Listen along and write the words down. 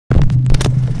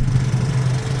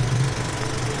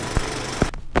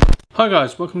Hi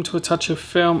guys, welcome to A Touch of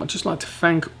Film. I'd just like to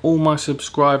thank all my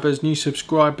subscribers, new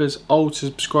subscribers, old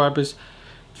subscribers.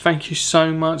 Thank you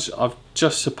so much. I've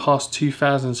just surpassed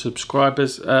 2,000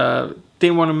 subscribers.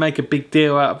 Didn't want to make a big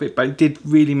deal out of it, but it did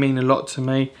really mean a lot to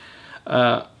me.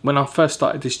 When I first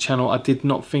started this channel, I did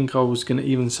not think I was going to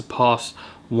even surpass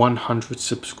 100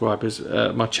 subscribers.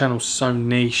 My channel's so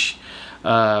niche.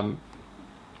 I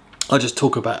just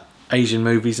talk about Asian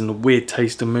movies and the weird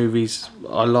taste of movies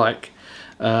I like.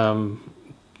 And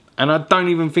I don't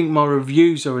even think my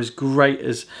reviews are as great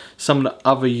as some of the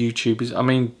other YouTubers. I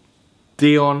mean,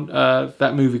 Dion,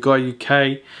 that movie guy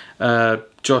UK,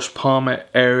 Josh Palmer,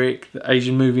 Eric, the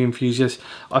Asian movie enthusiast.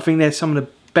 I think they're some of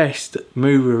the best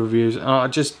movie reviews, and I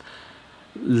just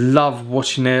love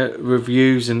watching their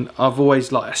reviews, and I've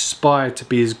always like aspired to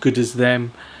be as good as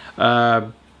them.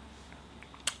 And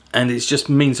it just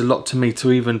means a lot to me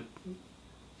to even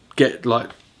get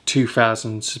like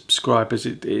 2,000 subscribers.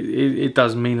 It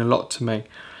does mean a lot to me.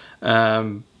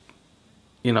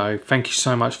 You know, thank you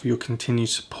so much for your continued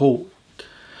support.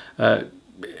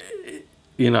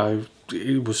 You know,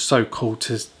 it was so cool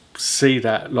to see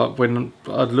that. Like when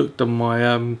I looked on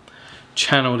my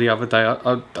channel the other day,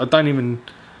 I don't even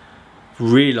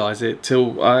realise it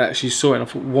till I actually saw it and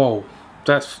I thought, whoa,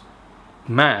 that's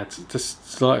mad.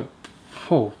 Just like,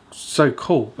 oh, so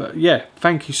cool. But yeah,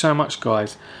 thank you so much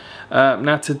guys.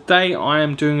 Now today I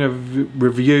am doing a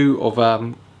review of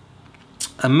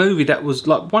a movie that was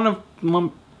like one of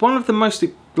the most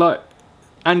like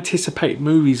anticipated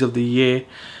movies of the year,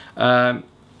 and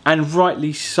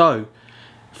rightly so.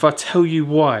 If I tell you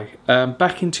why,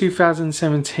 back in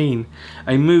 2017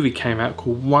 a movie came out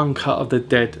called One Cut of the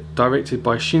Dead, directed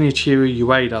by Shinichiro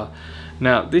Ueda.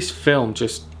 Now this film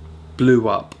just blew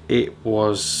up. It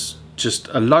was just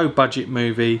a low budget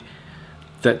movie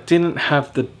that didn't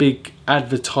have the big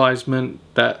advertisement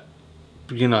that,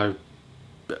 you know,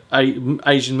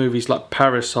 Asian movies like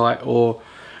Parasite or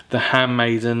The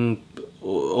Handmaiden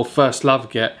or First Love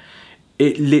get.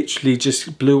 It literally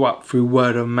just blew up through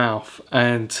word of mouth,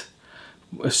 and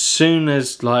as soon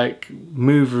as like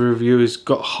movie reviewers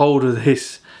got hold of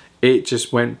this, it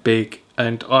just went big.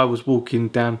 And I was walking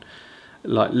down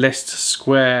like Leicester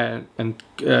Square and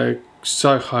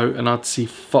Soho, and I'd see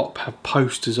FOP have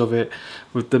posters of it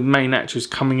with the main actors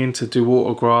coming in to do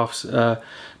autographs.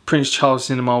 Prince Charles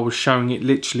Cinema was showing it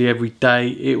literally every day.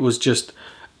 It was just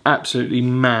absolutely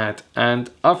mad,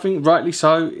 and I think rightly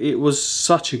so. It was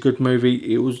such a good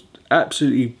movie. It was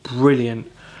absolutely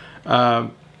brilliant,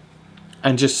 and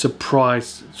just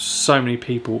surprised so many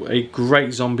people. A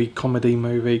great zombie comedy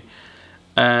movie,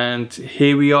 and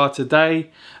here we are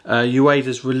today.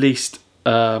 Ueda's released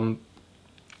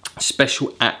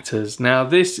Special Actors. Now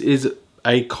this is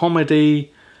a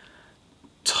comedy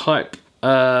type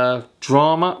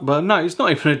drama, but no, it's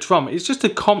not even a drama. It's just a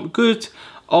good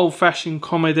old-fashioned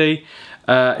comedy.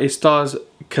 It stars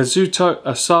Kazuto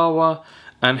Asawa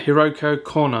and Hiroko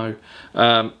Kono.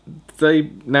 Now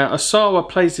Asawa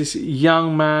plays this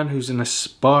young man who's an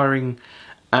aspiring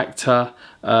actor.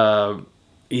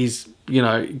 He's, you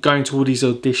know, going to all these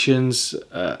auditions,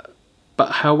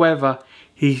 but however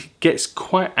he gets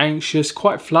quite anxious,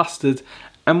 quite flustered,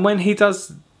 and when he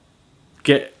does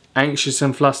get anxious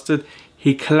and flustered,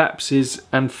 he collapses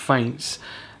and faints.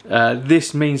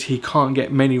 This means he can't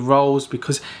get many roles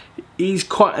because he's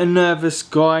quite a nervous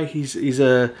guy. He's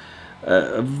a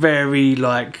very,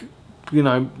 like, you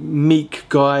know, meek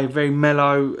guy, very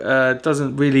mellow,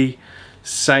 doesn't really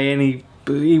say any,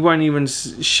 he won't even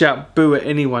shout boo at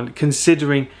anyone,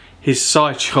 considering his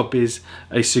side job is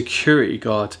a security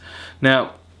guard.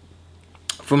 Now,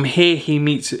 from here he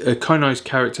meets Kono's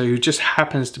character, who just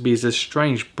happens to be his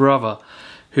estranged brother,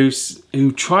 who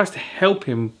tries to help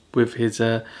him with his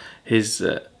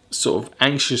sort of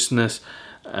anxiousness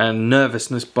and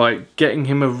nervousness by getting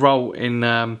him a role in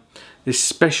this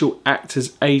special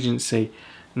actors agency.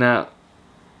 Now,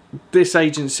 this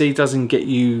agency doesn't get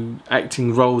you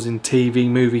acting roles in TV,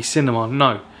 movie, cinema.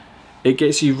 No, it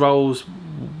gets you roles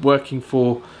working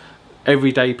for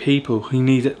everyday people who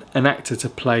need an actor to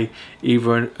play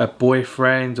either a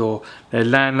boyfriend or their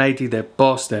landlady, their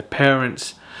boss, their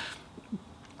parents.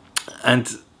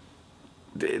 And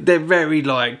they're very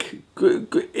like,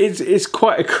 it's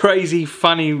quite a crazy,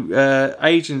 funny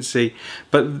agency.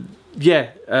 But yeah,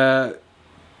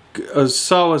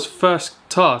 Asawa's first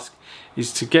task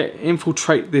is to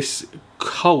infiltrate this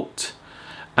cult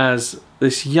as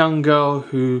this young girl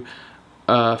who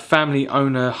family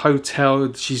own a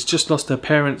hotel. She's just lost her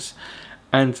parents,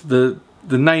 and the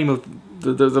name of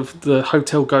the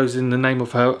hotel goes in the name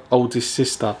of her oldest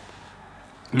sister.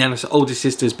 Now this oldest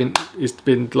sister has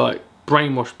been like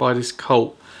brainwashed by this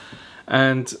cult,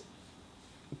 and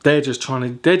they're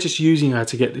just using her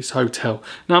to get this hotel.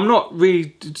 Now, I'm not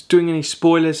really doing any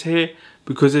spoilers here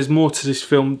because there's more to this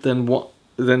film than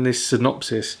this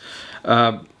synopsis.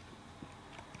 Now,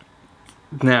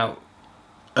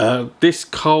 this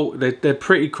cult, they're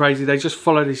pretty crazy. They just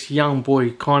follow this young boy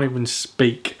who can't even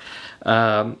speak.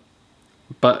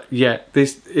 But yeah,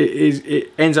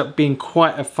 it ends up being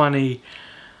quite a funny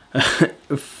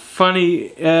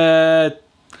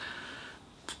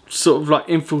sort of like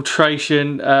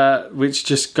infiltration, which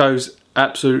just goes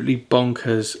absolutely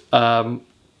bonkers.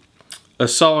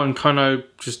 Asara and Kono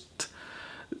just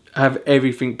have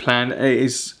everything planned. It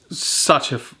is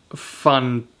such a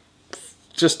fun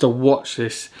just to watch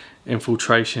this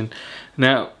infiltration.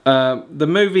 Now, the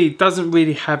movie doesn't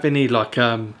really have any like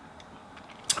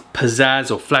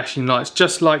pizzazz or flashing lights,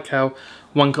 just like how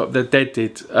One Cut of the Dead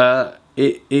did.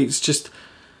 It's just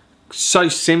so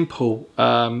simple,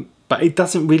 but it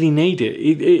doesn't really need it.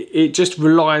 It just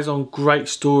relies on great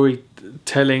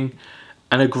storytelling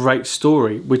and a great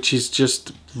story, which is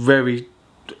just very,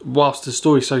 whilst the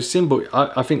story is so simple,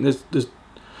 I think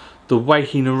the way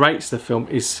he narrates the film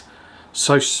is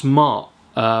so smart,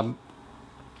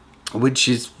 which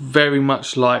is very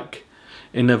much like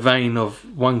in the vein of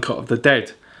One Cut of the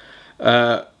Dead.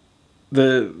 The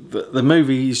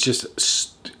movie is just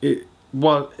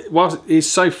whilst it's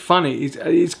so funny,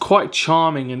 it's quite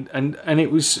charming, and it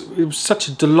was such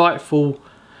a delightful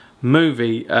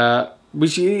movie,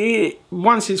 which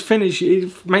once it's finished,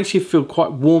 it makes you feel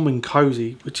quite warm and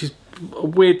cozy, which is a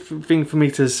weird thing for me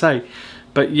to say,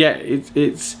 but yeah,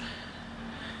 it's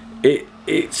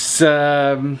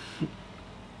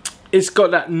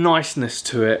got that niceness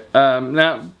to it.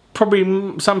 Now,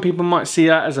 probably some people might see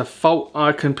that as a fault.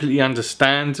 I completely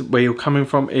understand where you're coming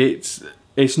from. It's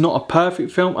not a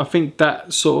perfect film. I think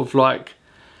that sort of like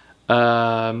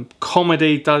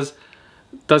comedy does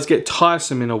get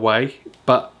tiresome in a way,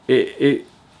 but it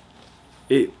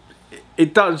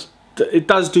does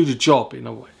do the job in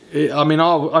a way. I mean,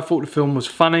 I thought the film was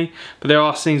funny, but there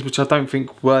are scenes which I don't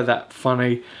think were that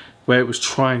funny, where it was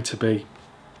trying to be.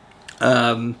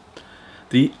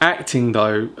 The acting,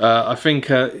 though, I think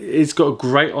it's got a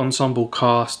great ensemble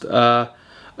cast.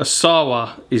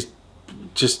 Asara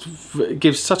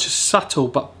gives such a subtle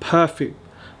but perfect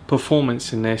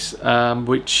performance in this,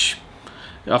 which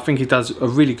I think he does a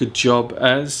really good job.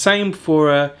 Same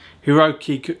for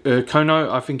Hiroki Kono.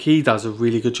 I think he does a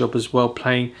really good job as well,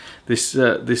 playing this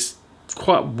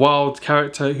quite wild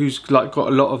character who's like got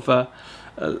a lot of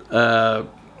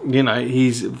you know,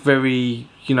 he's very,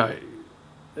 you know,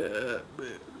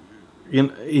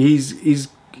 he's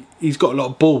got a lot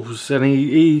of balls, and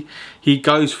he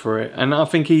goes for it, and I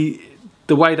think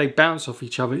the way they bounce off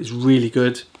each other is really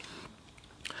good.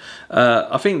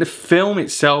 I think the film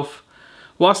itself,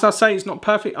 whilst I say it's not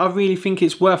perfect, I really think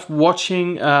it's worth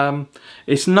watching.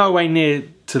 It's no way near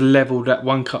to the level that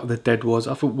One Cut of the Dead was.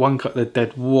 I thought One Cut of the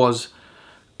Dead was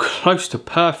close to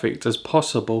perfect as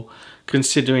possible,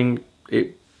 considering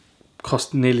it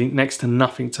cost nearly next to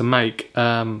nothing to make.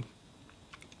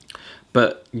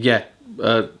 But yeah,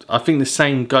 I think the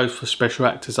same goes for Special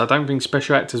Actors. I don't think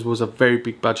Special Actors was a very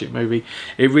big budget movie.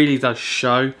 It really does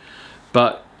show,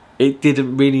 but it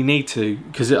didn't really need to,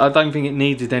 because I don't think it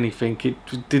needed anything.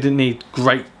 It didn't need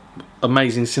great,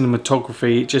 amazing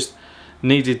cinematography. It just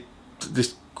needed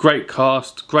this great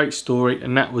cast, great story,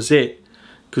 and that was it.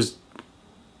 Because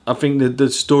I think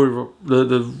the story,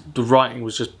 the writing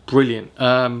was just brilliant.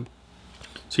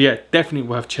 So yeah, definitely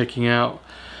worth checking out.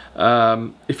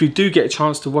 If you do get a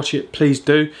chance to watch it, please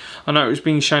do. I know it was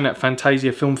being shown at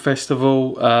Fantasia Film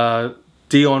Festival.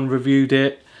 Dion reviewed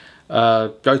it.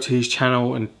 Go to his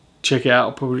channel and check it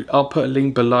out. I'll put a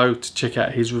link below to check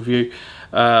out his review.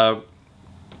 But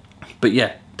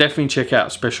yeah, definitely check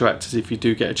out Special Actors if you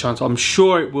do get a chance. I'm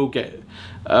sure it will get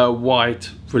a wide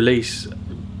release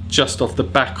just off the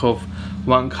back of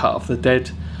One Cut of the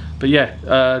Dead. But yeah,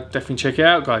 definitely check it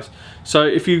out, guys. So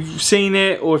if you've seen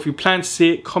it, or if you plan to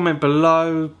see it, comment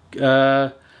below.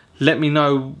 Let me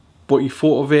know what you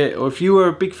thought of it. Or if you were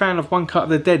a big fan of One Cut of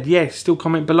the Dead, yeah, still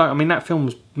comment below. I mean, that film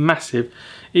was massive.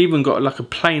 Even got like a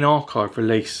plain archive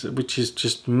release, which is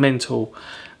just mental.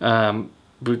 And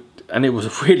it was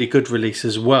a really good release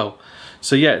as well.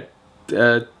 So yeah,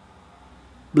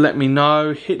 let me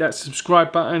know. Hit that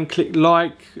subscribe button, click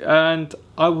like, and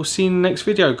I will see you in the next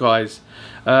video, guys.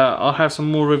 I'll have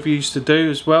some more reviews to do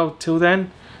as well. Till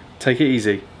then, take it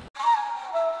easy.